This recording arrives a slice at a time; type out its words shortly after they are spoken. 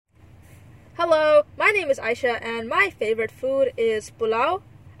Hello, my name is Aisha, and my favorite food is pulao.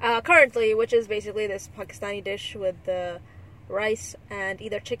 Currently, which is basically this Pakistani dish with rice and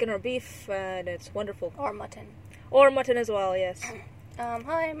either chicken or beef, and it's wonderful. Or mutton. Or mutton as well, yes.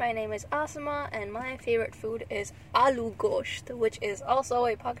 Hi, my name is Asma, and my favorite food is aloo gosht, which is also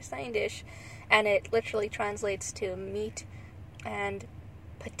a Pakistani dish, and it literally translates to meat and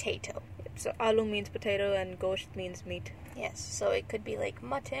potato. So aloo means potato and gosht means meat. Yes, so it could be like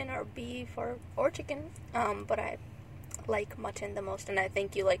mutton or beef or chicken, but I like mutton the most, and I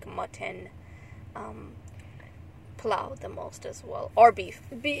think you like mutton pulao the most as well, or beef.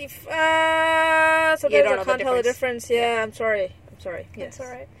 Beef, sometimes I can't tell the difference. Yeah, I'm sorry. Yes. That's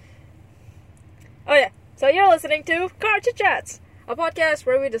alright. Oh yeah, so you're listening to Car Chit Chats, a podcast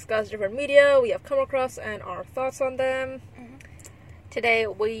where we discuss different media we have come across and our thoughts on them. Mm-hmm. Today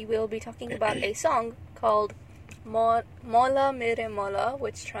we will be talking about a song called Mola Mere Mola,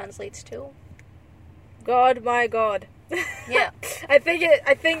 which translates to God, my God. Yeah. I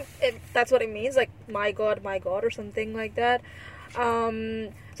think that's what it means, like my God, or something like that.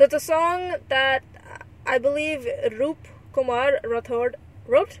 So it's a song that I believe Roop Kumar Rathod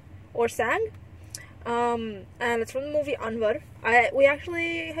wrote or sang, and it's from the movie Anwar. We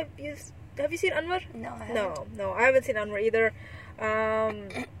actually have you seen Anwar? No, I haven't. No, I haven't seen Anwar either.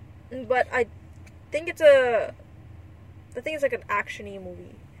 But I think it's like an action-y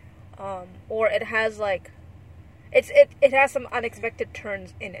movie, or it has like it has some unexpected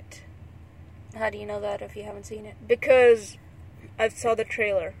turns in it. How do you know that if you haven't seen it? Because I saw the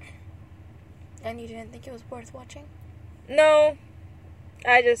trailer. And you didn't think it was worth watching? No,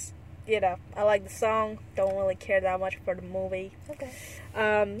 I just, I like the song, don't really care that much for the movie. Okay.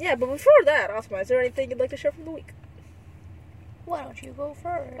 Yeah, but before that, Asma, is there anything you'd like to share from the week? Why don't you go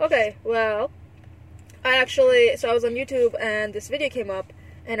first? Okay, well, I was on YouTube and this video came up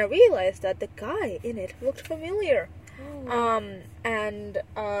and I realized that the guy in it looked familiar. Ooh. And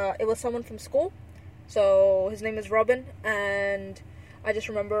it was someone from school. So his name is Robin, and I just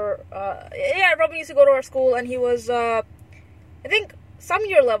remember, Robin used to go to our school, and he was, I think, some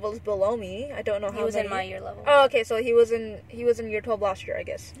year levels below me. I don't know how he was many. In my year level. Oh, okay, so he was in year 12 last year, I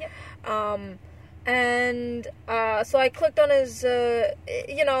guess. Yep. So I clicked on his,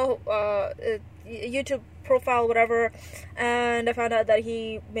 YouTube profile, whatever, and I found out that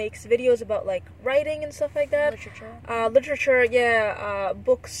he makes videos about, like, writing and stuff like that. Literature,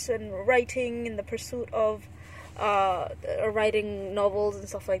 books and writing in the pursuit of writing novels and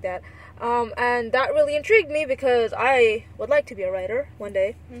stuff like that. And that really intrigued me because I would like to be a writer one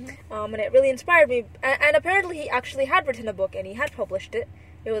day. Mm-hmm. And it really inspired me. And apparently he actually had written a book and he had published it.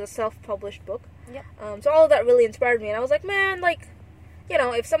 It was a self-published book. Yep. So all of that really inspired me. And I was like, man, like,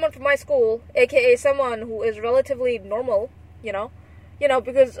 if someone from my school, aka someone who is relatively normal,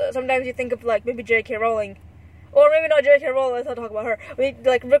 because sometimes you think of, like, maybe J.K. Rowling, or maybe not J.K. Rowling, let's not talk about her.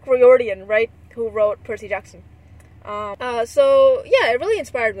 Like Rick Riordan, right, who wrote Percy Jackson. So, yeah, it really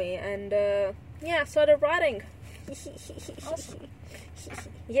inspired me, and, I started writing. Awesome.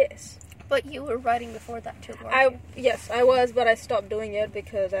 Yes. But you were writing before that, too, weren't you? Yes, I was, but I stopped doing it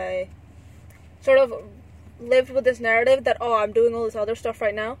because I sort of lived with this narrative that, I'm doing all this other stuff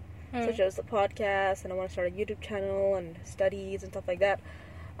right now, such as the podcast, and I want to start a YouTube channel, and studies, and stuff like that.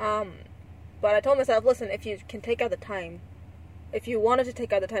 But I told myself, listen, if you can take out the time, if you wanted to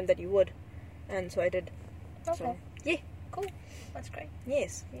take out the time, that you would. And so I did. Okay. So, yeah. Cool. That's great.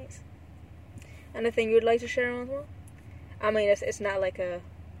 Yes. Anything you'd like to share as well? I mean, it's not like a,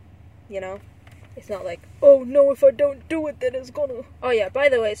 it's not like, oh no, if I don't do it, then it's gonna. Oh yeah, by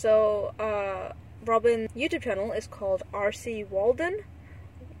the way, so, Robin's YouTube channel is called RC Walden,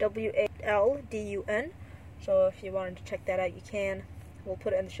 WALDUN. So if you wanted to check that out, you can. We'll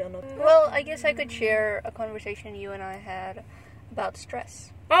put it in the show notes. Well, I guess I could share a conversation you and I had about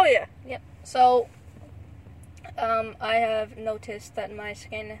stress. Oh yeah. Yep. So, I have noticed that my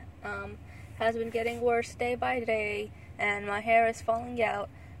skin has been getting worse day by day, and my hair is falling out,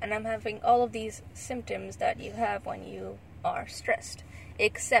 and I'm having all of these symptoms that you have when you are stressed.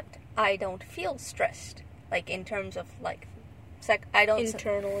 Except I don't feel stressed, like in terms of like, I don't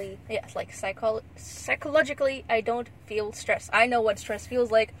internally. Yes, like psychologically, I don't feel stress. I know what stress feels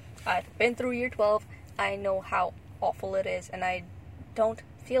like. I've been through year 12. I know how awful it is, and I don't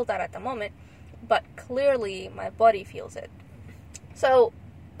feel that at the moment. But clearly, my body feels it. So,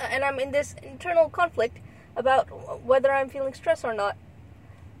 and I'm in this internal conflict about whether I'm feeling stress or not.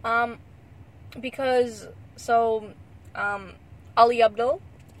 Because Ali Abdul,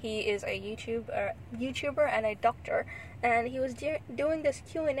 he is a YouTuber and a doctor, and he was doing this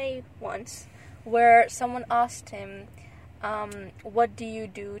Q&A once where someone asked him, what do you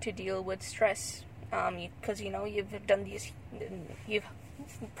do to deal with stress? Because you've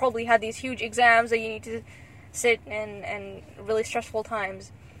probably had these huge exams that you need to sit and really stressful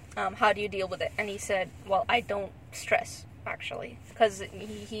times. How do you deal with it? And he said, well, I don't stress, actually, because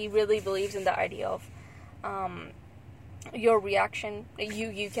he really believes in the idea of your reaction.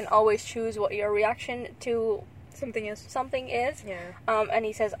 You can always choose what your reaction to something is. Yeah. And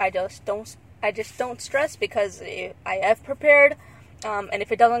he says, I just don't stress because I have prepared, and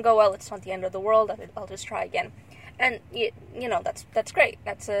if it doesn't go well, it's not the end of the world. I'll just try again. And that's great.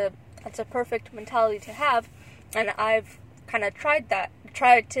 That's a perfect mentality to have, and I've kind of tried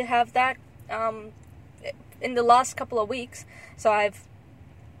to have that in the last couple of weeks. So I've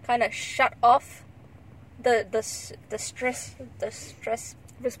kind of shut off the stress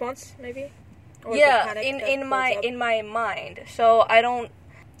response, maybe. Or in my mind. So I don't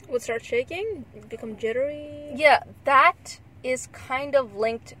would start shaking, become jittery. Yeah, that is kind of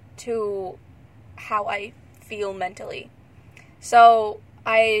linked to how I feel mentally. So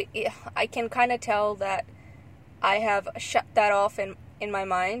I can kind of tell that I have shut that off in my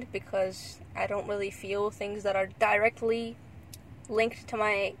mind because I don't really feel things that are directly linked to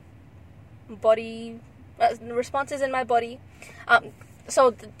my body, responses in my body.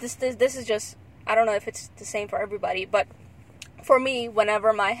 So this is just, I don't know if it's the same for everybody, but for me,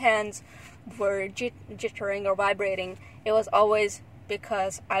 whenever my hands were jittering or vibrating, it was always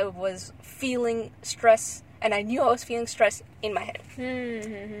because I was feeling stress, and I knew I was feeling stress in my head.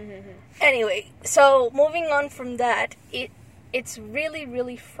 Anyway, so moving on from that, it's really,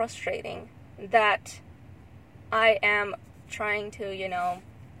 really frustrating that I am trying to,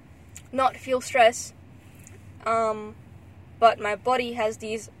 not feel stress, but my body has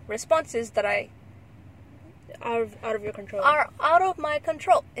these responses that out of your control. Are out of my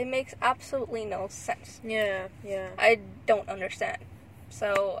control. It makes absolutely no sense. Yeah. I don't understand.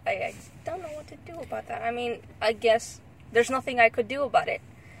 So I don't know what to do about that. I mean, I guess there's nothing I could do about it.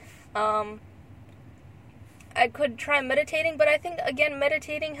 I could try meditating, but I think, again,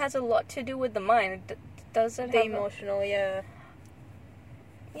 meditating has a lot to do with the mind. Does it? The emotional, yeah.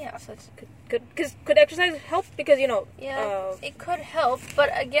 Yeah, so it's could exercise help? Because, Yeah, it could help, but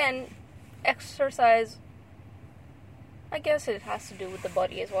again, exercise, I guess it has to do with the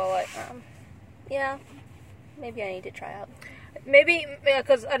body as well. Yeah, maybe I need to try out. Maybe,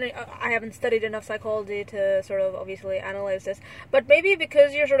 because I haven't studied enough psychology to sort of obviously analyze this, but maybe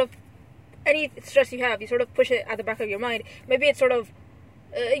because you're sort of, any stress you have, you sort of push it at the back of your mind. Maybe it's sort of,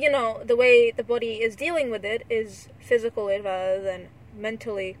 the way the body is dealing with it is physically rather than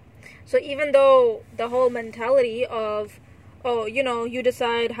mentally. So even though the whole mentality of, you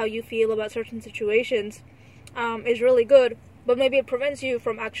decide how you feel about certain situations, is really good, but maybe it prevents you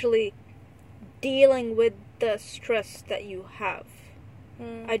from actually dealing with the stress that you have.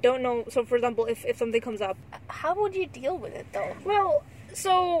 I don't know. So, for example, if something comes up, how would you deal with it, though? Well,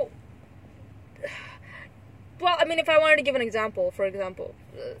 I mean, if I wanted to give an example, for example,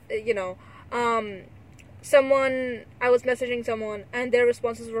 I was messaging someone, and their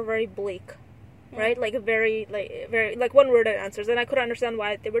responses were very bleak, right? Like very one-worded answers, and I couldn't understand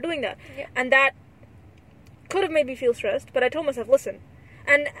why they were doing that, and that could have made me feel stressed. But I told myself, listen,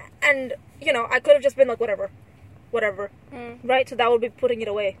 and I could have just been like, whatever, right? So that would be putting it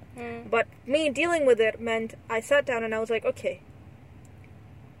away. But me dealing with it meant I sat down and I was like, okay,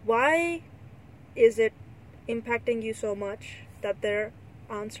 why is it impacting you so much that their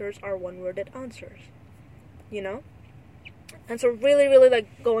answers are one-worded answers? And so really, really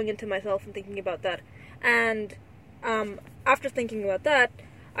like going into myself and thinking about that. And after thinking about that,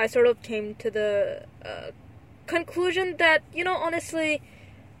 I sort of came to the conclusion that, honestly,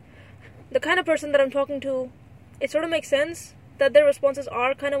 the kind of person that I'm talking to, it sort of makes sense that their responses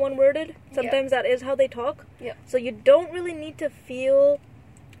are kind of one-worded. Sometimes that is how they talk. Yeah. So you don't really need to feel,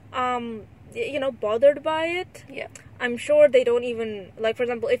 bothered by it. Yeah. I'm sure they don't even, like, for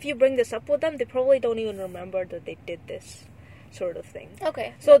example, if you bring this up with them, they probably don't even remember that they did this sort of thing.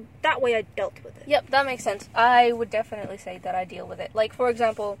 Okay. So that way I dealt with it. Yep, that makes sense. I would definitely say that I deal with it. Like, for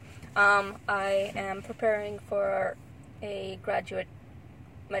example, I am preparing for a graduate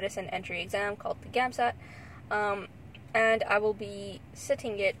medicine entry exam called the GAMSAT, and I will be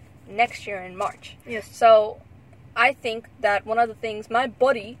sitting it next year in March. Yes. So I think that one of the things my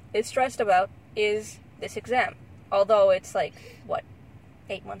body is stressed about is this exam, although it's 8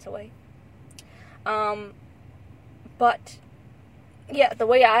 months away. But yeah, the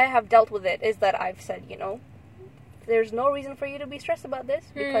way I have dealt with it is that I've said, there's no reason for you to be stressed about this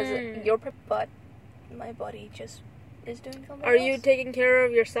because but my body just is doing something Are else. you taking care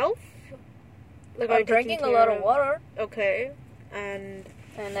of yourself? Like, are I'm you taking drinking a lot care of water, Okay. And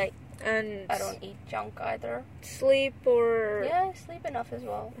and I don't eat junk either. sleep or... Yeah, I sleep enough as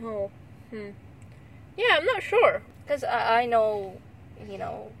well. Oh. Yeah, I'm not sure. Because I know, you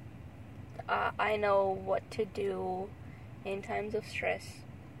know, I know what to do in times of stress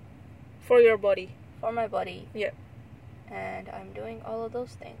For your body. for my body. Yeah. And I'm doing all of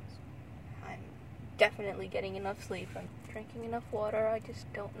those things. I'm definitely getting enough sleep. I'm drinking enough water. I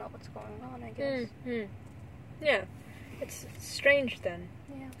just don't know what's going on, I guess. Yeah. It's strange then.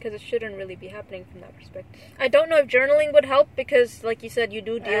 Yeah. Because it shouldn't really be happening from that perspective. I don't know if journaling would help because, like you said, you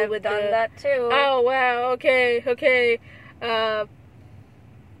do deal I've with done that too. Oh, wow. Okay. Yeah,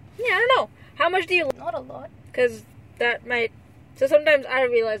 I don't know. How much do you... Not a lot. Because that might... So sometimes I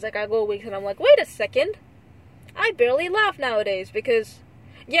realize, like, I go weeks and I'm like, wait a second. I barely laugh nowadays because...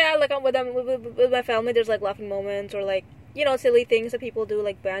 Yeah, like, I'm with my family, there's, like, laughing moments or, like, you know, silly things that people do,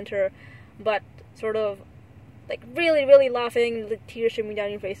 like banter. But sort of, like, really, really laughing, like, tears streaming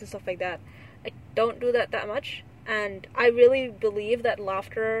down your face and stuff like that. I don't do that much. And I really believe that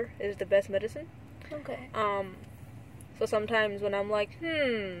laughter is the best medicine. Okay. So sometimes when I'm like,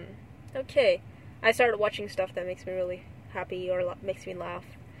 okay, I started watching stuff that makes me really happy or makes me laugh.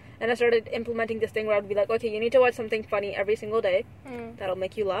 And I started implementing this thing where I'd be like, okay, you need to watch something funny every single day. That'll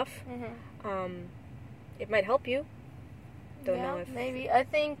make you laugh. It might help you. Don't know if... maybe. I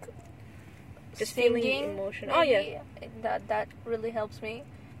think Just singing, feeling emotion. maybe, Oh, yeah. That really helps me.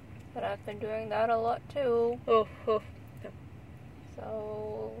 But I've been doing that a lot too. Oh.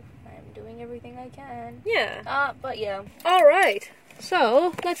 So I'm doing everything I can. Yeah. But yeah. Alright.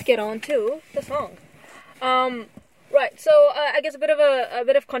 So, let's get on to the song. Right, so I guess a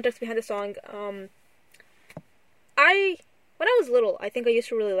bit of context behind the song. When I was little, I think I used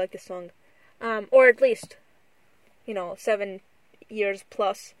to really like this song. Or at least, 7 years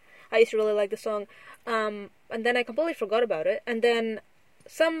plus, I used to really like the song. And then I completely forgot about it. And then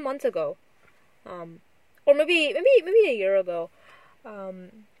some months ago, or maybe a year ago,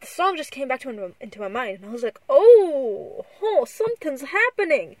 the song just came back into my mind, and I was like, oh, something's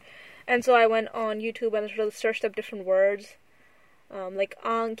happening. And so I went on YouTube and sort of searched up different words, like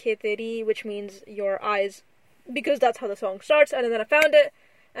aankhe teri, which means your eyes, because that's how the song starts. And then I found it,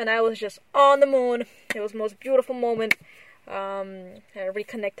 and I was just on the moon. It was the most beautiful moment. I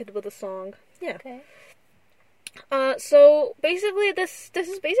reconnected with the song. Yeah. Okay. So basically, this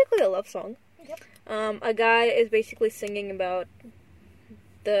is basically a love song. Yep. A guy is basically singing about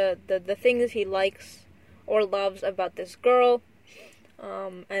the things he likes or loves about this girl,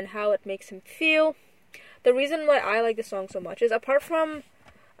 and how it makes him feel. The reason why I like the song so much is, apart from,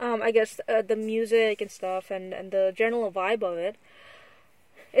 I guess, the music and stuff and the general vibe of it,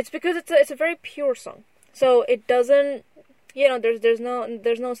 it's because it's a very pure song. So it doesn't, there's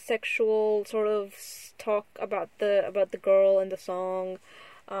no sexual sort of talk about the girl in the song.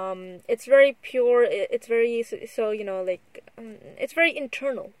 It's very pure. It's very it's very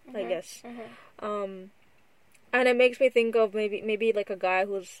internal, I guess. And it makes me think of maybe like a guy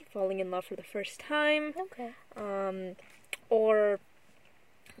who's falling in love for the first time. Okay. Or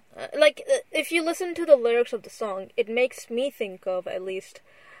like if you listen to the lyrics of the song, it makes me think of, at least,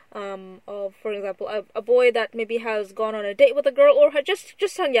 of, for example, a boy that maybe has gone on a date with a girl, or had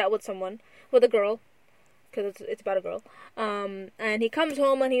just hung out with a girl, because it's about a girl. And he comes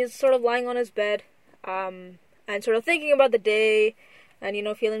home and he's sort of lying on his bed, and sort of thinking about the day, and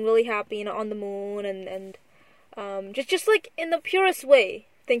feeling really happy, on the moon, and just like in the purest way,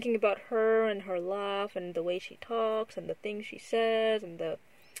 thinking about her and her laugh and the way she talks and the things she says and the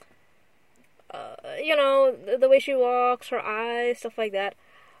the way she walks, her eyes, stuff like that,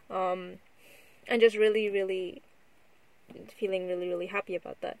 and just really, really feeling really, really happy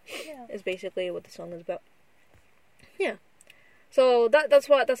about that. Yeah. Is basically what the song is about. Yeah. So that's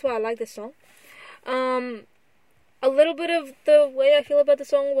why I like this song. A little bit of the way I feel about the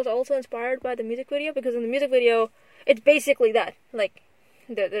song was also inspired by the music video, because in the music video, it's basically that. Like,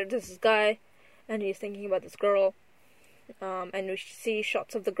 there's this guy, and he's thinking about this girl, and we see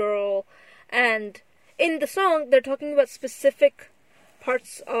shots of the girl, and in the song, they're talking about specific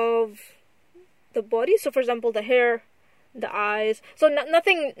parts of the body. So, for example, the hair, the eyes. So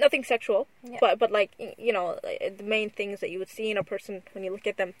nothing sexual, Yeah. but like, the main things that you would see in a person when you look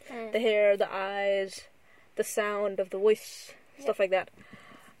at them: the hair, the eyes, the sound of the voice, stuff like that.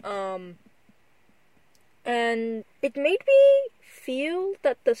 And it made me feel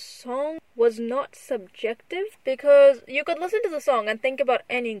that the song was not subjective, because you could listen to the song and think about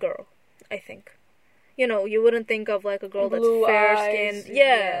any girl, I think. You wouldn't think of like a girl that's Blue fair-skinned. eyes,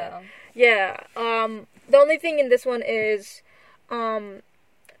 Yeah. The only thing in this one is,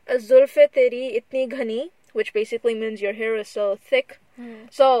 Zulfe teri itni ghani, which basically means your hair is so thick.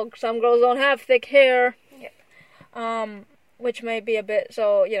 So some girls don't have thick hair. Yep. Which may be a bit,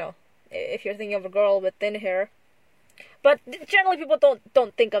 so, you know, if you're thinking of a girl with thin hair. But generally people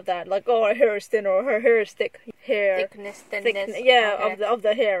don't think of that, like, oh, her hair is thin or her hair is thick. Thickness, thinness. Okay. of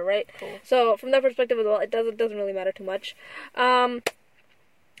the hair, right? Cool. So from that perspective as well, it doesn't really matter too much.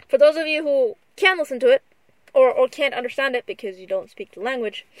 For those of you who can listen to it, or can't understand it because you don't speak the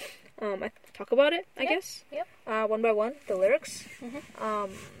language, I talk about it, I guess. Yep. One by one, the lyrics.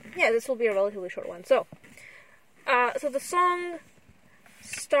 Yeah, this will be a relatively short one. So the song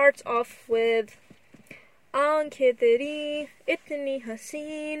starts off with आंखें तेरी इतनी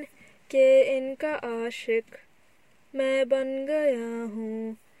हसीन के इनका आशिक मैं बन गया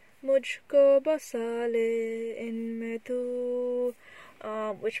हूँ मुझको बसा ले इनमें तू,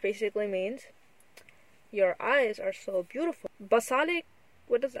 which basically means your eyes are so beautiful. Basa le,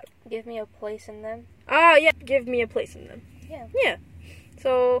 what does that? Give me a place in them. Yeah, give me a place in them. Yeah.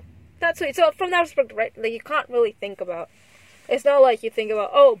 So that's sweet. So from that perspective, right? Like you can't really think about. It's not like you think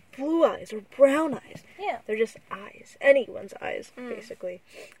about, oh, blue eyes or brown eyes. Yeah. They're just eyes. Anyone's eyes, basically.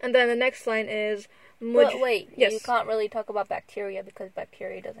 And then the next line is... But wait, yes. You can't really talk about bacteria because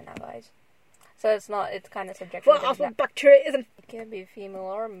bacteria doesn't have eyes. So it's kind of subjective. Well, also bacteria isn't... It can be female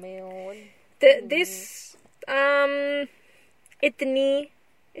or male. This... Itni...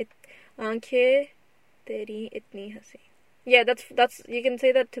 Aankhein teri itni hasi. Yeah, that's you can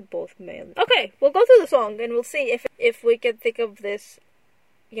say that to both male. Okay, we'll go through the song and we'll see if we can think of this,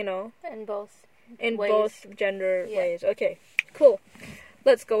 you know, in both gender ways. Okay, cool.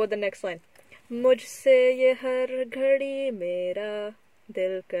 Let's go with the next line. मुझसे ये हर घड़ी मेरा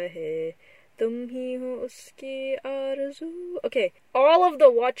दिल कहे तुम ही हो उसकी आरज़ू. Okay, all of the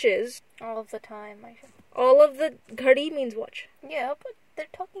watches. All of the time, I should. All of the घड़ी means watch. Yeah, but they're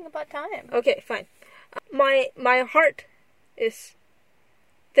talking about time. Okay, fine. My heart is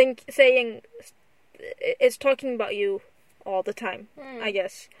talking about you all the time, I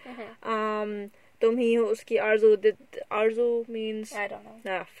guess. तुम ही हो उसकी आरज़ू. Arzu means... I don't know.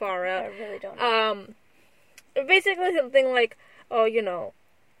 Nah, far out. I really don't know. Basically something like, oh, you know,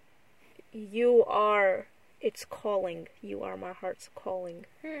 you are... It's calling. You are my heart's calling.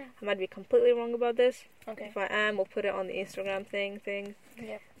 I might be completely wrong about this. Okay. If I am, we'll put it on the Instagram thing.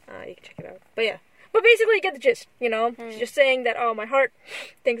 Yeah. You can check it out. But yeah. But basically, you get the gist, you know? Just saying that, oh, my heart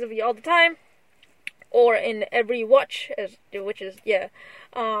thinks of you all the time. Or in every watch, which is, yeah.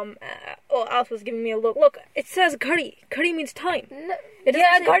 Alice was giving me a look. Look, it says ghadi. Ghadi means time. No,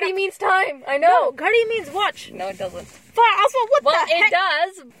 ghadi means time. I know. No, ghadi means watch. No, it doesn't. Fine, also, what the heck? Well, it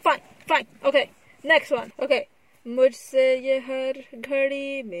does. Fine. Okay, next one. Okay. मुझसे ये हर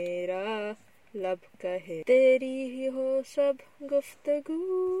घड़ी मेरा लब कहे तेरी ही हो सब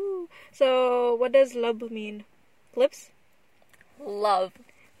गुफ्तगू. So, what does lab mean? Lips? Love.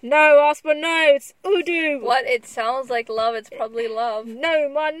 No, Aspa, no, it's Urdu. What? It sounds like love. It's probably love. No,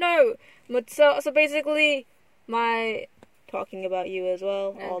 man, no. So basically, my talking about you as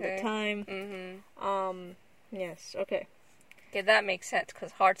well all the time. Yes, okay. Okay, that makes sense,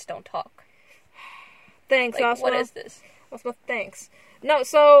 because hearts don't talk. Thanks, like, Aspa. what is this? Aspa, thanks. No,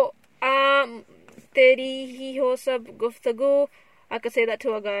 so, Teri hi ho sab guftagu. I could say that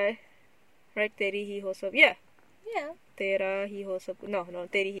to a guy. Right? Teri hi ho sab. Yeah. Yeah. Tera hi ho sab. No,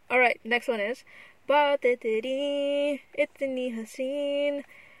 teri hi. Alright, next one is. Baatein teri itni haseen.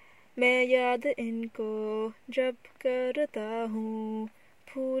 मैं याद इनको जब करता हूँ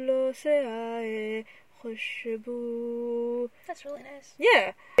फूलों से आए खुशबू. That's really nice.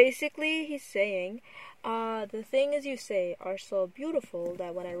 Yeah. Basically, he's saying, the things you say are so beautiful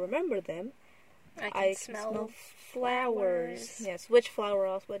that when I remember them, I can smell flowers. Yes. Which flower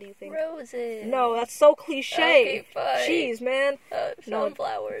else? What do you think? Roses. No, that's so cliche. Okay, fine. Jeez, man.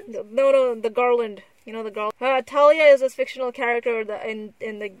 Sunflowers. No, the garland. You know the girl. Talia is this fictional character in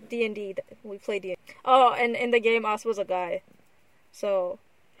the D&D. We play D&D. Oh, and in the game, Asa was a guy. So,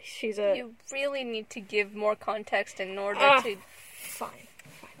 she's a... You really need to give more context in order to... Fine.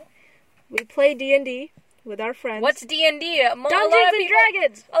 We play D&D with our friends. What's D&D? Dungeons and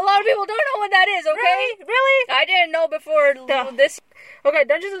Dragons! A lot of people don't know what that is, okay? Really? I didn't know before this. Okay,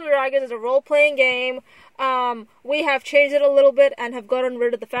 Dungeons and Dragons is a role-playing game. We have changed it a little bit and have gotten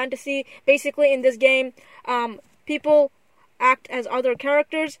rid of the fantasy. Basically, in this game, people act as other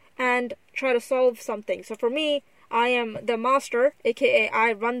characters and try to solve something. So for me, I am the master, aka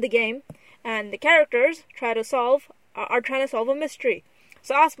I run the game, and the characters are trying to solve a mystery.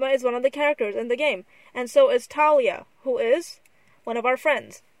 So Asma is one of the characters in the game, and so is Talia, who is one of our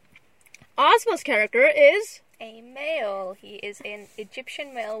friends. Asma's character is a male. He is an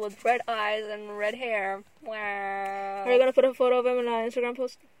Egyptian male with red eyes and red hair. Wow. Are you gonna put a photo of him in an Instagram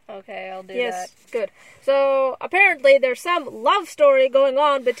post? Okay, I'll do Yes, that. good. So, apparently there's some love story going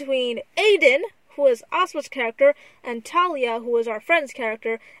on between Aiden, who is Asma's character, and Talia, who is our friend's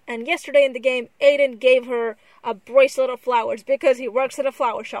character, and yesterday in the game, Aiden gave her a bracelet of flowers because he works at a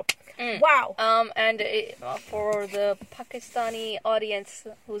flower shop. Wow. And for the Pakistani audience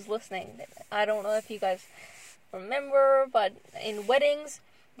who's listening, I don't know if you guys remember, but in weddings,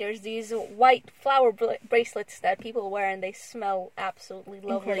 there's these white flower bracelets that people wear, and they smell absolutely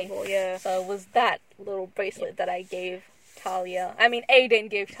lovely. Incredible, yeah. So it was that little bracelet that I gave Talia. I mean, Aiden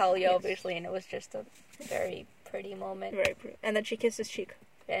gave Talia, Yes. obviously, and it was just a very pretty moment. Very pretty. And then she kissed his cheek.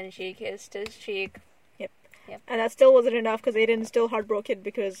 And she kissed his cheek. And that still wasn't enough because Aiden's still heartbroken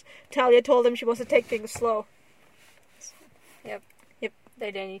because Talia told him she wants to take things slow. Yep. Yep.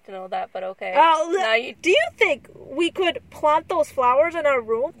 They didn't need to know that, but okay. Do you think we could plant those flowers in our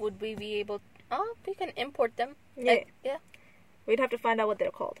room? Would we be able... Oh, we can import them. Yeah. Yeah. We'd have to find out what they're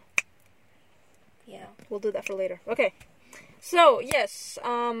called. Yeah. We'll do that for later. Okay. So, yes.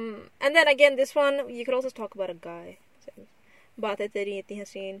 And then again, this one, you could also talk about a guy. Baatein teri itni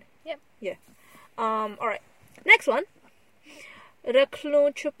haseen. Yep. Yeah. Alright. Next one. रख लूं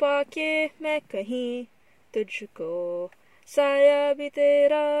छुपा के मैं कहीं तुझको साया भी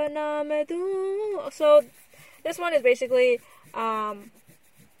तेरा नाम दूं. So this one is basically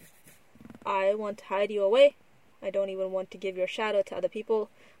I want to hide you away. I don't even want to give your shadow to other people,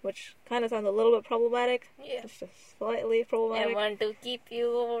 which kind of sounds a little bit problematic. Yeah. It's just slightly problematic. I want to keep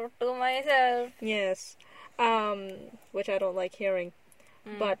you to myself. Yes. Which I don't like hearing.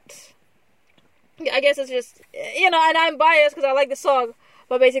 But I guess it's just, and I'm biased because I like the song,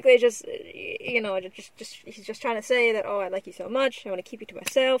 but basically it's just, just he's just trying to say that, I like you so much, I want to keep you to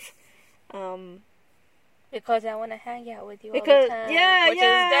myself. Because I want to hang out with you all Because, the time. yeah, Which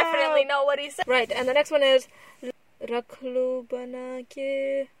yeah. is definitely not what he said. Right, and the next one is, रख लूं बना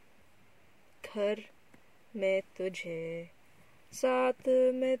के घर में तुझे साथ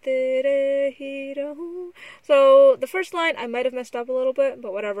में तेरे ही रहूं. So the first line I might have messed up a little bit,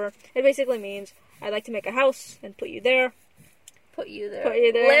 but whatever. It basically means I'd like to make a house and put you there. Put you there.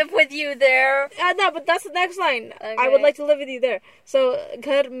 Live with you there. No, but that's the next line. Okay. I would like to live with you there. So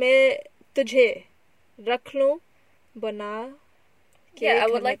घर में तुझे रख लूं बना के Yeah, I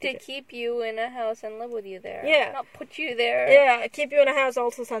घर would में like to तुझे. keep you in a house and live with you there. Yeah. Not put you there. Yeah, keep you in a house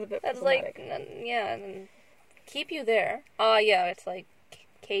also sounds a bit That's problematic. and keep you there. Oh, yeah, it's like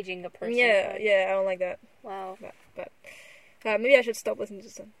caging a person. Yeah, right? yeah, I don't like that. Wow. But maybe I should stop listening to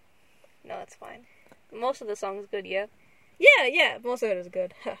this one. No, it's fine. Most of the song's good, yeah? Yeah, most of it is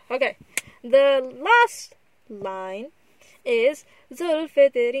good. Okay. The last line is जुल्फ़े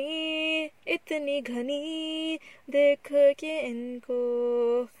तेरी इतनी घनी देख के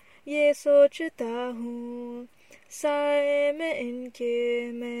इनको ये सोचता हूँ साए में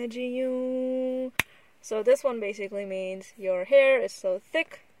इनके मैं जीऊँ. So this one basically means your hair is so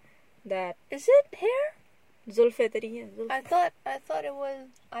thick that Is it hair? जुल्फ़े तेरी है. I thought it was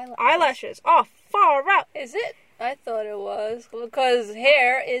Eyelashes. Oh, far out. Is it? I thought it was because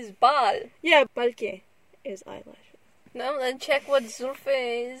hair is bal. Yeah, balke is eyelash. No, then check what zulfe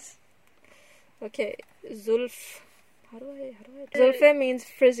is. Okay, zulf. How do I? Zulfe means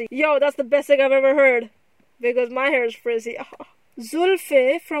frizzy. Yo, that's the best thing I've ever heard. Because my hair is frizzy.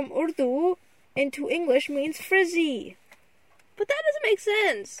 Zulfe from Urdu into English means frizzy. But that doesn't make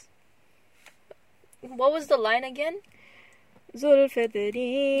sense. What was the line again? Zulfe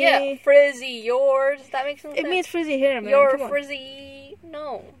teri. Yeah, frizzy, yours. That makes no sense. It means frizzy hair, man. Your Come on. frizzy.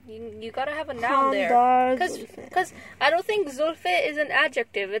 No, you gotta have a noun there. Hamdar Because I don't think zulfe is an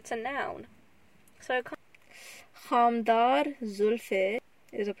adjective, it's a noun. So I can't. Hamdar zulfe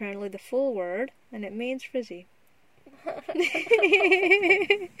is apparently the full word, and it means frizzy.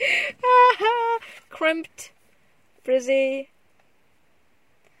 Crimped, frizzy.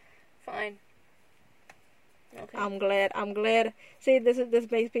 Fine. Okay. I'm glad. See, this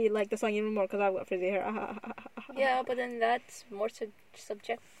makes me like the song even more because I've got frizzy hair. Yeah, but then that's more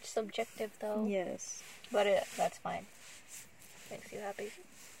subjective though. Yes. But that's fine. Makes you happy.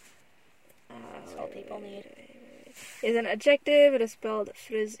 That's all people need. Is an adjective. It is spelled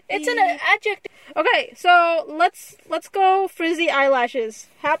frizzy. It's an adjective. Okay, so let's go frizzy eyelashes.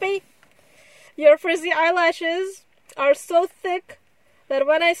 Happy? Your frizzy eyelashes are so thick that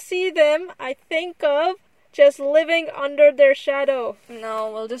when I see them, I think of just living under their shadow. No,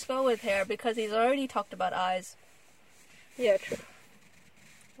 we'll just go with hair because he's already talked about eyes. Yeah, true.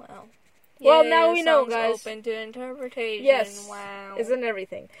 Wow. Well, now we know, song's guys. Open to interpretation. Yes. Wow. Isn't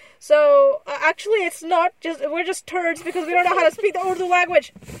everything. So, actually, it's not just... We're just turds because we don't know how to speak the Urdu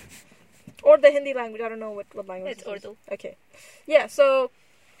language. Or the Hindi language. I don't know what language It's it is. Urdu. Okay. Yeah, so...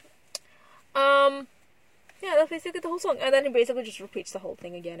 Yeah, that's basically the whole song. And then he basically just repeats the whole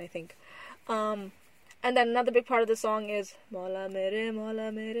thing again, I think. And then another big part of the song is Mola mere,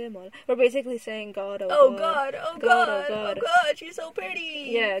 Mola mere, Mola. We're basically saying God, Oh God. God, oh God, God, oh God. oh God, she's so pretty.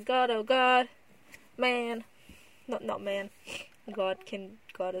 Yeah, God, oh God. Man. Not man. God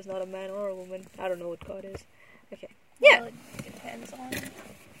is not a man or a woman. I don't know what God is. Okay. Yeah. Well, it depends on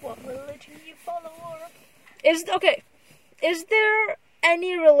what religion you follow or... Is there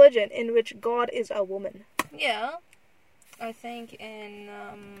any religion in which God is a woman? Yeah. I think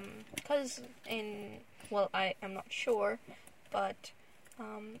I'm not sure, but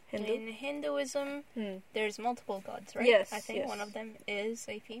Hindu? in Hinduism, there's multiple gods, right? Yes, I think yes. one of them is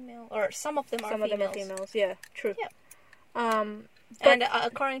a female, or some of them are Some females. of them are females. Yeah, true. Yeah. But And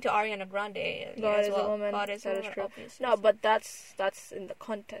according to Ariana Grande, God as is well, a woman. God is That a is woman, true. obviously. No, but that's in the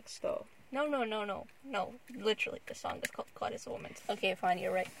context, though. No. Literally, the song is called God is a Woman. Okay, fine,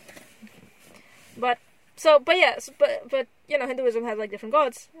 you're right. But you know, Hinduism has like different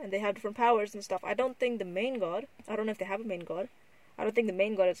gods and they have different powers and stuff. I don't think the main god. I don't know if they have a main god. I don't think the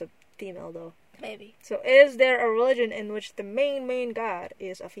main god is a female though. Maybe. So is there a religion in which the main god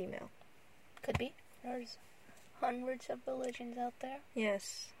is a female? Could be. There's hundreds of religions out there.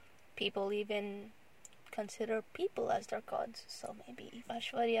 Yes. People even consider people as their gods. So maybe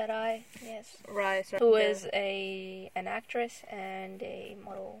Aishwarya Rai, yes. Right. Who is an actress and a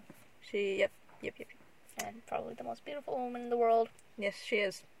model. Yep. And probably the most beautiful woman in the world. Yes, she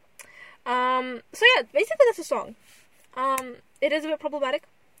is. So yeah, basically that's the song. It is a bit problematic,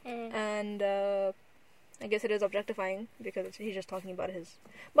 and I guess it is objectifying because he's just talking about his.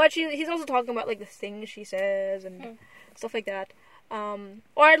 But he's also talking about like the things she says and stuff like that.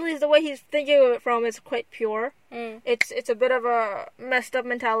 Or at least the way he's thinking of it from is quite pure. It's a bit of a messed up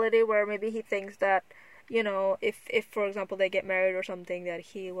mentality where maybe he thinks that, you know, if for example they get married or something, that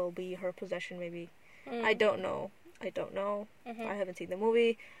he will be her possession. Maybe. I don't know. I haven't seen the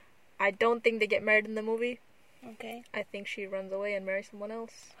movie. I don't think they get married in the movie. Okay. I think she runs away and marries someone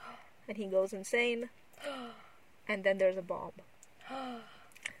else. And he goes insane. And then there's a bomb.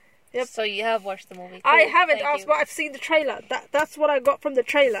 Yep. So you have watched the movie. Cool. I haven't, Thank you. but I've seen the trailer. That's what I got from the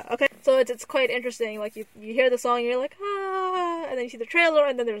trailer. Okay. So it's quite interesting. Like you hear the song and you're like, ah, and then you see the trailer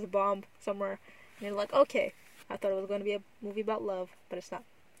and then there's a bomb somewhere. And you're like, okay. I thought it was going to be a movie about love, but it's not.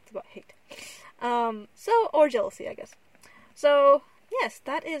 It's about hate. Or jealousy, I guess. So, yes,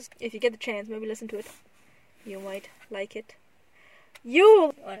 that is, if you get the chance, maybe listen to it. You might like it. Do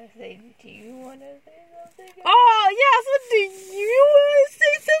you want to say something? Oh, yes, what do you want to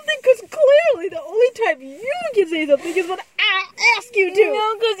say something? Because clearly the only time you can say something is when I ask you to.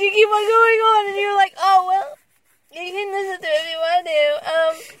 No, because you keep on going on and you're like, oh, well, you can listen to it if you want to.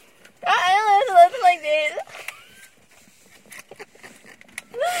 I don't listen like this.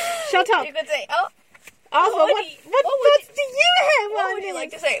 Shut up. You could say, oh. Also, what thoughts do you have What on would you this?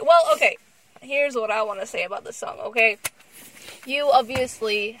 like to say? Well, okay. Here's what I want to say about this song, okay? You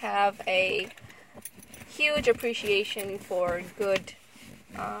obviously have a huge appreciation for good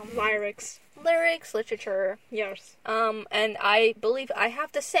Lyrics. literature. Yes. And I believe I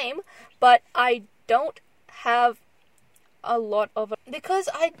have the same, but I don't have a lot of it. Because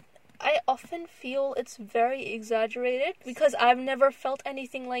I often feel it's very exaggerated because I've never felt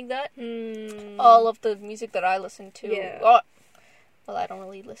anything like that. All of the music that I listen to, well, I don't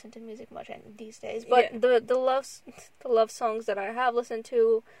really listen to music much these days, but the love songs that I have listened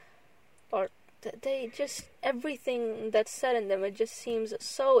to, are they just everything that's said in them, it just seems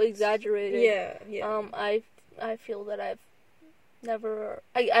so exaggerated. Yeah. I feel that I've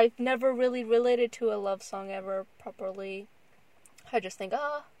never really related to a love song ever properly. I just think,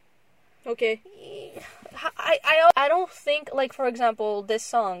 Okay. I don't think, like, for example, this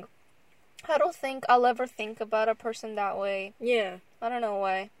song, I don't think I'll ever think about a person that way. Yeah. I don't know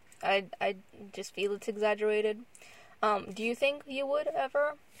why. I just feel it's exaggerated. Do you think you would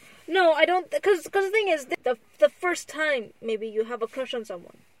ever? No, I don't, because the thing is, the first time maybe you have a crush on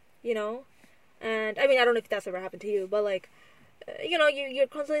someone, you know? And, I mean, I don't know if that's ever happened to you, but, like, you know, you're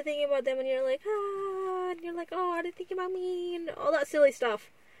constantly thinking about them and you're like, and you're like, oh, are they thinking about me? And all that silly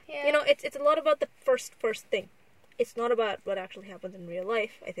stuff. Yeah. You know, it's a lot about the first thing. It's not about what actually happens in real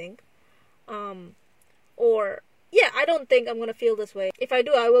life, I think. I don't think I'm gonna feel this way. If I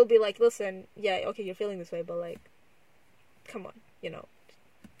do, I will be like, listen, yeah, okay, you're feeling this way, but, like, come on, you know,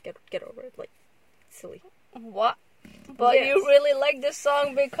 get over it. Like, silly. What? But Yes. you really like this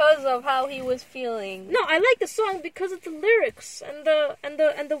song because of how he was feeling. No, I like the song because of the lyrics and the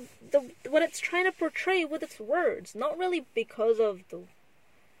what it's trying to portray with its words. Not really because of the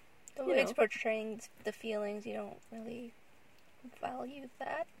The way it's portraying the feelings, you don't really value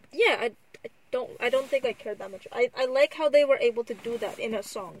that. Yeah, I don't think I cared that much. I like how they were able to do that in a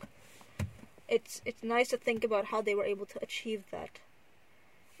song. It's nice to think about how they were able to achieve that.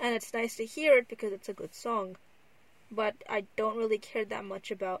 And it's nice to hear it because it's a good song. But I don't really care that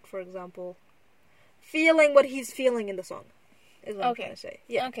much about, for example, feeling what he's feeling in the song. Is what I'm trying to say.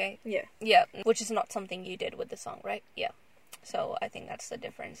 Yeah. Okay. Yeah. Yeah, which is not something you did with the song, right? Yeah. So I think that's the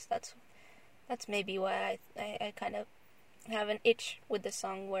difference. That's maybe why I kind of have an itch with the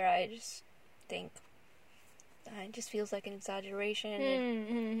song where I just think it just feels like an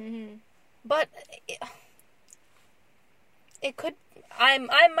exaggeration. But it could. I'm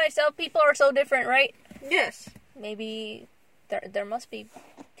myself. People are so different, right? Yes. Maybe there must be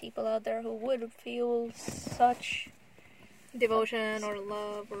people out there who would feel such Devotion or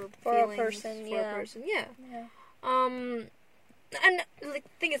love or for feelings a person. for a person. Yeah. Yeah. And the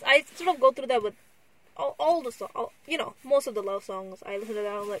thing is, I sort of go through that with all the songs. Most of the love songs. I listen to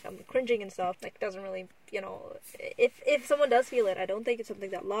that, I'm cringing and stuff. Like, doesn't really, if someone does feel it, I don't think it's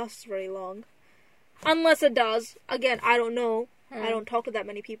something that lasts very long. Unless it does. Again, I don't know. I don't talk to that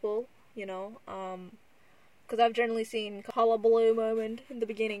many people, because I've generally seen hullabaloo moment in the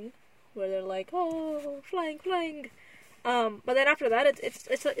beginning where they're like, oh, flying. But then after that,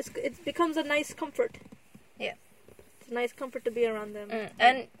 it becomes a nice comfort. Yeah. It's a nice comfort to be around them.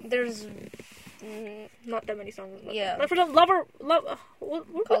 And there's not that many songs. Yeah. Like for example,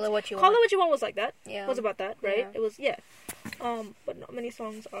 Call It What You Call Want. It What You Want was like that. Yeah. It was about that, right? Yeah. It was, but not many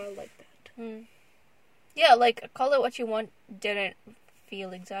songs are like that. Yeah, like Call It What You Want didn't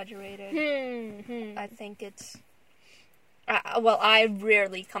feel exaggerated. I think it's I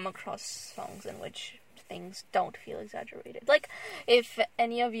rarely come across songs in which things don't feel exaggerated. Like, if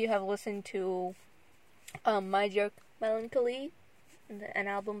any of you have listened to My Dear Melancholy, an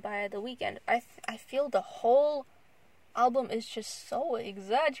album by The Weeknd, I feel the whole album is just so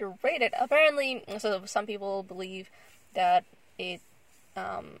exaggerated. Apparently, so some people believe that he's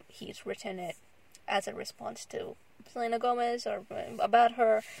written it as a response to Selena Gomez or about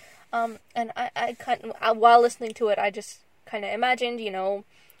her. And I while listening to it, I just kind of imagined,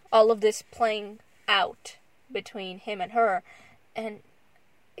 all of this playing out between him and her, and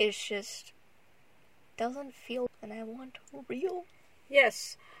it's just doesn't feel, and I want real.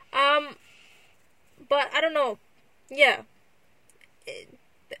 Yes. But I don't know. Yeah.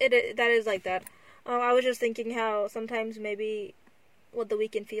 That is like that. I was just thinking how sometimes maybe what The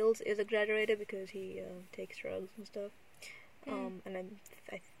Weeknd feels is exaggerated because he takes drugs and stuff. And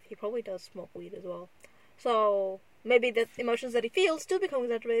he probably does smoke weed as well. So maybe the emotions that he feels do become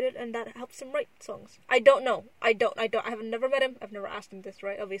exaggerated, and that helps him write songs. I don't know. I have never met him. I've never asked him this,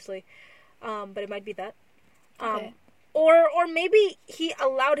 right? Obviously. But it might be that. Okay. Or maybe he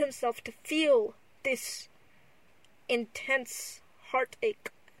allowed himself to feel this intense heartache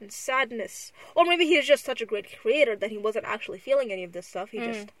and sadness. Or maybe he is just such a great creator that he wasn't actually feeling any of this stuff. He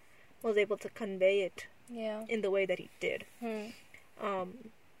just was able to convey it in the way that he did.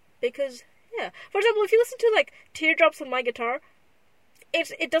 Because, for example, if you listen to, Teardrops on My Guitar,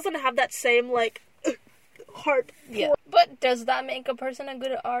 it doesn't have that same, heart. Yeah. But does that make a person a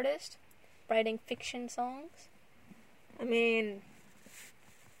good artist? Writing fiction songs? I mean,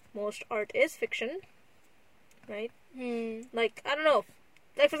 most art is fiction, right? I don't know.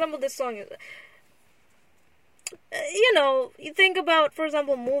 Like, for example, this song is... you think about, for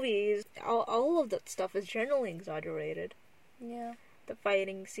example, movies, all of that stuff is generally exaggerated. Yeah. The fight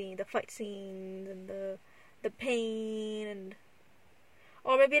scenes, and the pain, and...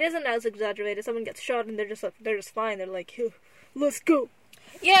 Or maybe it isn't as exaggerated. Someone gets shot and they're just fine. They're like, let's go.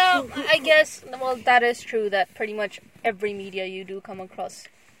 Yeah, I guess, well, that is true, that pretty much every media you do come across,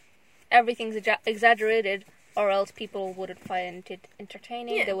 everything's exaggerated, or else people wouldn't find it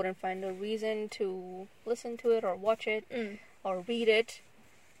entertaining. Yeah. They wouldn't find a reason to listen to it, or watch it, or read it.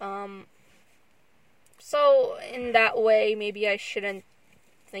 So, in that way, maybe I shouldn't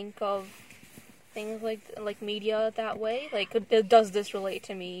think of things like media that way. Like, does this relate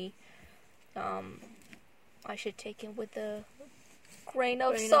to me? I should take it with a grain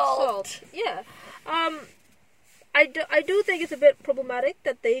of salt. Yeah. I do think it's a bit problematic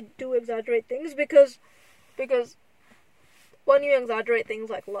that they do exaggerate things because when you exaggerate things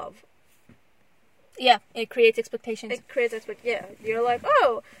like love, yeah, it creates expectations. You're like,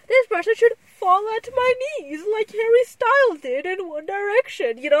 oh, this person should fall at my knees like Harry Styles did in One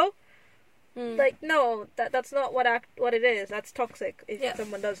Direction, Like, no, that's not what it is. That's toxic if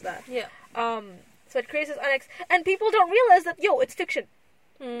someone does that. Yeah. So it creates this and people don't realize that, it's fiction.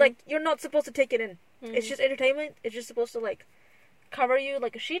 Like, you're not supposed to take it in. It's just entertainment. It's just supposed to, like, cover you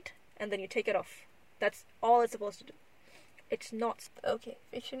like a sheet, and then you take it off. That's all it's supposed to do. It's not. Okay,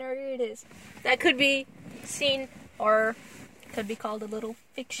 fictionary it is. That could be seen, or could be called a little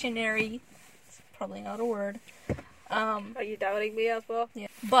fictionary. It's probably not a word. Are you doubting me as well? Yeah.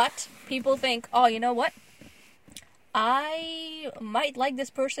 But people think, oh, you know what? I might like this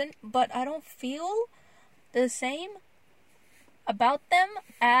person, but I don't feel the same about them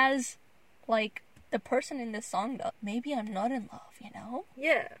as, like, the person in this song does. Maybe I'm not in love, you know?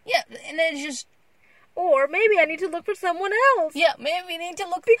 Yeah. Yeah, and it's just... Or maybe I need to look for someone else. Yeah, maybe I need to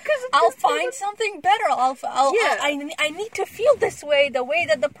look... Because I'll find something better. I need to feel this way, the way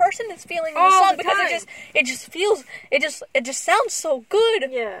that the person is feeling in the song, because it just sounds so good.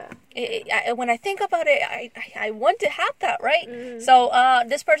 Yeah. When I think about it, I want to have that, right? So,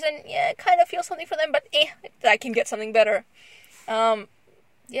 this person, kind of feels something for them, but I can get something better.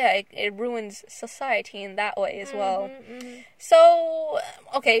 It ruins society in that way as well. So,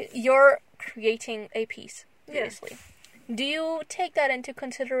 okay, you're creating a piece, obviously. Do you take that into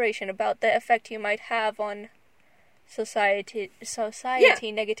consideration about the effect you might have on society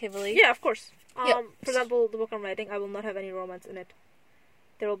negatively? Yeah, of course. For example, the book I'm writing, I will not have any romance in it.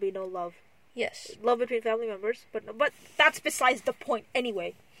 There will be no love. Yes. Love between family members, but that's besides the point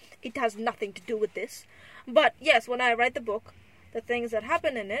anyway. It has nothing to do with this. But yes, when I write the book, the things that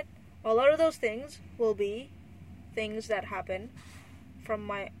happen in it, a lot of those things will be things that happen from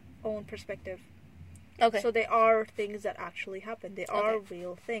my own perspective. Okay. So they are things that actually happen. They are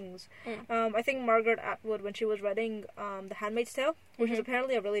real things. I think Margaret Atwood, when she was writing The Handmaid's Tale, which is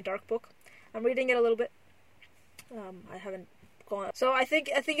apparently a really dark book, I'm reading it a little bit. I haven't gone. So I think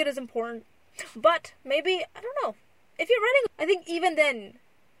it is important. But maybe, I don't know. If you're writing, I think even then,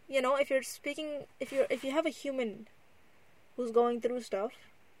 if you're speaking, if you have a human who's going through stuff,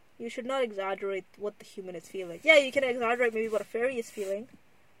 you should not exaggerate what the human is feeling. Yeah, you can exaggerate maybe what a fairy is feeling,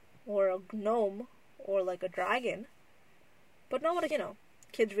 or a gnome, or like a dragon, but not what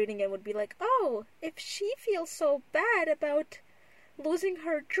kids reading it would be like, oh, if she feels so bad about losing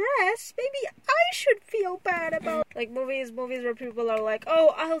her dress, maybe I should feel bad about like movies where people are like,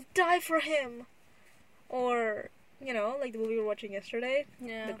 oh, I'll die for him, or like the movie we were watching yesterday.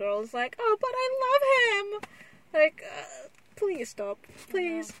 Yeah. The girl's like, oh, but I love him. Like, please stop,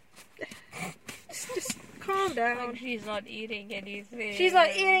 please. Just calm down. Like, she's not eating anything. She's not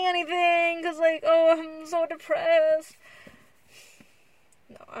eating anything because, like, oh, I'm so depressed.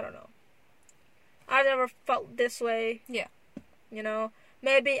 No, I don't know. I've never felt this way. Yeah.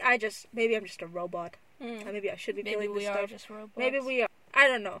 Maybe I'm just a robot. Maybe I should be feeling this stuff. Maybe we are just robots. Maybe we are. I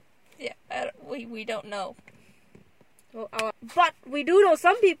don't know. Yeah, we don't know. Well, but we do know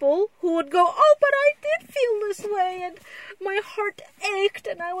some people who would go, oh, but I did feel this way, and my heart ached,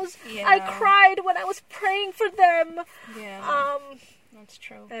 and I cried when I was praying for them. Yeah. That's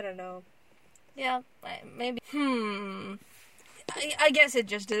true. I don't know. Yeah, maybe. I guess it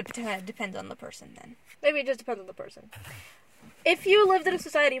just depends on the person then. Maybe it just depends on the person. If you lived in a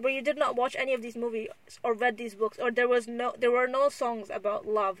society where you did not watch any of these movies or read these books, or there were no songs about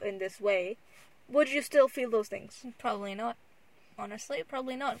love in this way, would you still feel those things? Probably not. Honestly,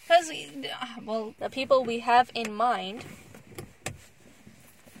 probably not. Because, the people we have in mind,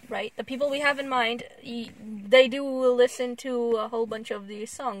 right? The people we have in mind, they do listen to a whole bunch of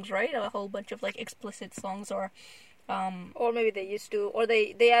these songs, right? A whole bunch of, like, explicit songs, or maybe they used to, or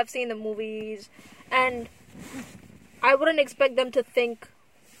they have seen the movies, and I wouldn't expect them to think,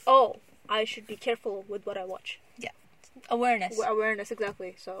 oh, I should be careful with what I watch. Yeah. Awareness. Awareness,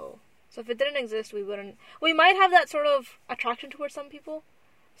 exactly. So if it didn't exist, we wouldn't. We might have that sort of attraction towards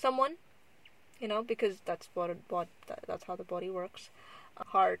someone, because that's that's how the body works.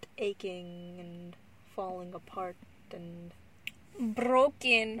 Heart aching and falling apart and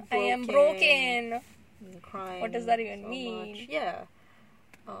broken. I am broken. And crying. What does that even so mean? Much. Yeah.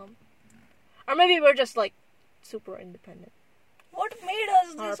 Or maybe we're just like super independent. What made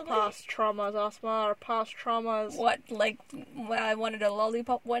us this way? Our past traumas, Asma. Our past traumas. What, like, when I wanted a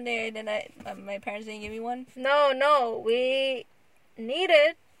lollipop one day and then my parents didn't give me one? No. We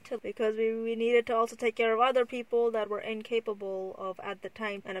needed to, because we needed to also take care of other people that were incapable of at the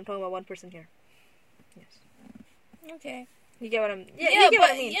time. And I'm talking about one person here. Yes. Okay. You get what I'm... Yeah, you get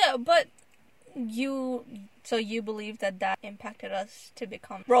what I mean. Yeah, but So you believe that impacted us to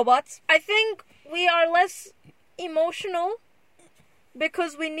become robots? I think we are less emotional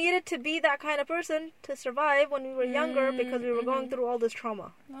because we needed to be that kind of person to survive when we were younger because we were going through all this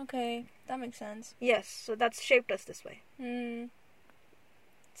trauma. Okay, that makes sense. Yes, so that's shaped us this way.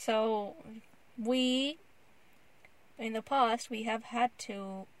 So, we, in the past, we have had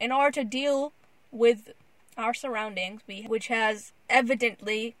to, in order to deal with our surroundings, which has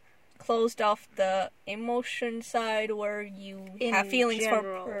evidently closed off the emotion side where you have feelings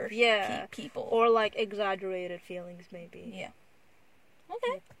general, for people. Or like exaggerated feelings, maybe. Yeah.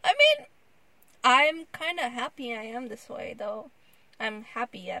 Okay. I mean, I'm kind of happy I am this way, though. I'm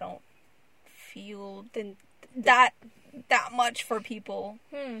happy I don't feel that much for people.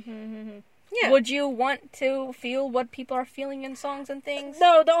 Yeah. Would you want to feel what people are feeling in songs and things?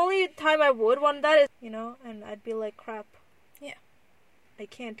 No, the only time I would want that is, and I'd be like, crap. Yeah. I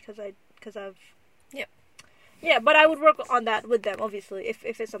can't because I've... Yep. Yeah, but I would work on that with them, obviously, if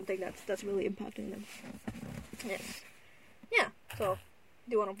it's something that's really impacting them. Yes. Yeah, so,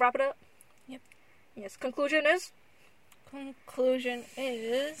 do you want to wrap it up? Yep. Yes, conclusion is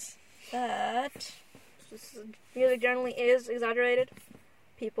that music generally is exaggerated.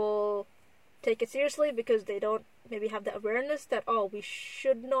 People take it seriously because they don't maybe have the awareness that, we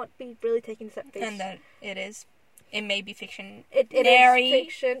should not be really taking this at face. And that it may be fiction. It is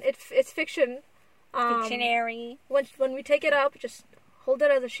fiction. It's fiction. Fictionary. When we take it up, just hold it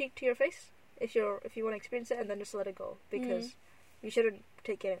as a sheet to your face if you want to experience it, and then just let it go because you shouldn't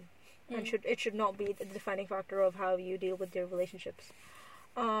take it in, and it should not be the defining factor of how you deal with your relationships.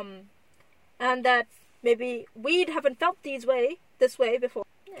 And that maybe we haven't felt this way before.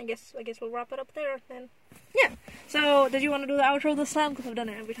 I guess we'll wrap it up there then. Yeah. So, did you want to do the outro this time? Because I've done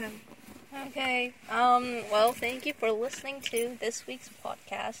it every time. Okay. Well, thank you for listening to this week's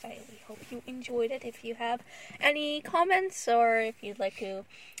podcast. I hope you enjoyed it. If you have any comments or if you'd like to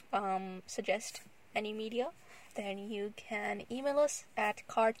suggest any media, then you can email us at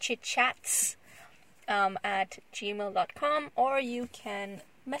carchitchats at gmail.com, or you can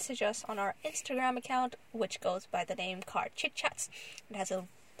message us on our Instagram account, which goes by the name carchitchats. It has a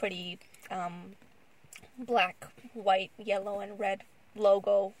pretty black, white, yellow, and red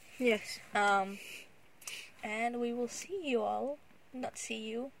logo. Yes. And we will see you all. Not see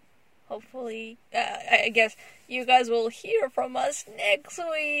you. Hopefully, I guess you guys will hear from us next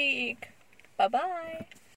week. Bye-bye.